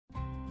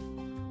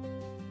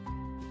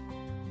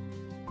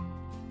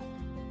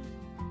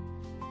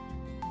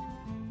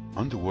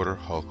Underwater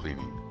hull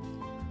cleaning.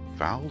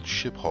 Fouled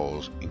ship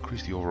hulls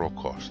increase the overall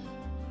cost,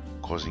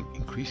 causing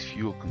increased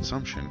fuel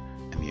consumption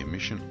and the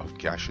emission of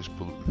gaseous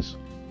pollutants.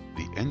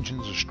 The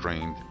engines are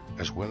strained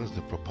as well as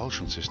the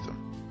propulsion system.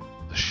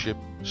 The ship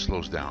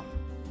slows down.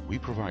 We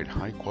provide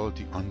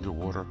high-quality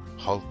underwater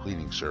hull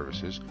cleaning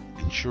services,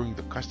 ensuring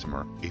the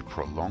customer a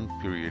prolonged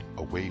period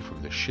away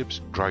from the ship's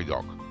dry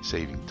dock,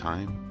 saving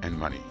time and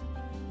money.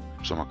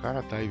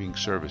 PSOMAKARA Diving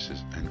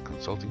Services and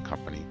Consulting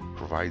Company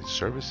provides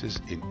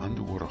services in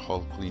underwater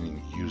hull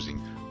cleaning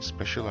using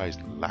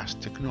specialized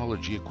LAST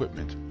technology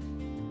equipment.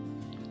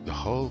 The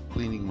hull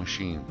cleaning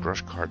machine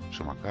brush cart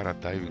PSOMAKARA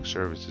Diving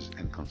Services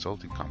and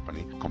Consulting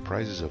Company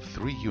comprises of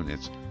 3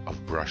 units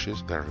of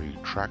brushes that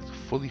retract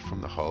fully from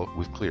the hull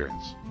with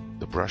clearance.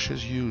 The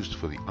brushes used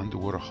for the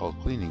underwater hull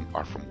cleaning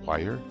are from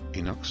wire,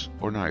 inox,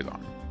 or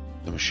nylon.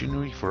 The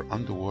machinery for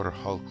underwater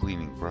hull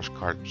cleaning brush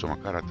cart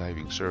PSOMAKARA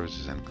Diving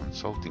Services and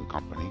Consulting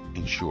Company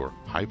ensure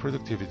high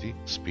productivity,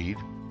 speed,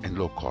 and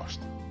low cost.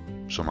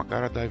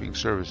 PSOMAKARA Diving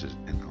Services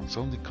and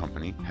Consulting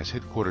Company has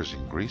headquarters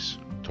in Greece,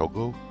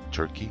 Togo,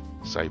 Turkey,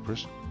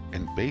 Cyprus,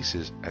 and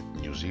bases at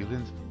New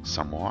Zealand,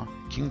 Samoa,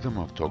 Kingdom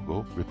of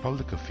Togo,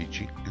 Republic of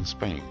Fiji, and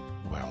Spain,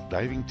 while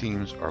diving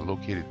teams are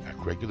located at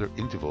regular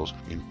intervals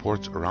in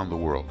ports around the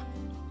world.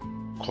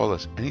 Call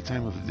us any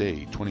time of the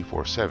day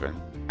 24/7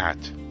 at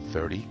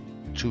 30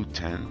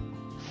 210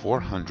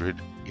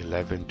 400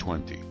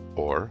 1120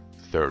 or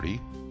 30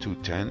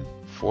 210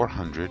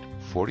 400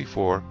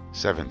 44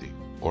 70,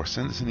 or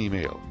send us an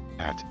email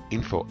at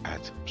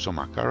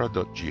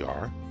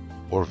info@psomakara.gr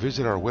or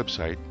visit our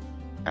website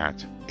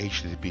at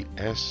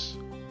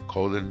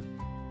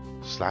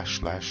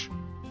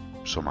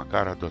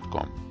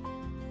https://psomakara.com.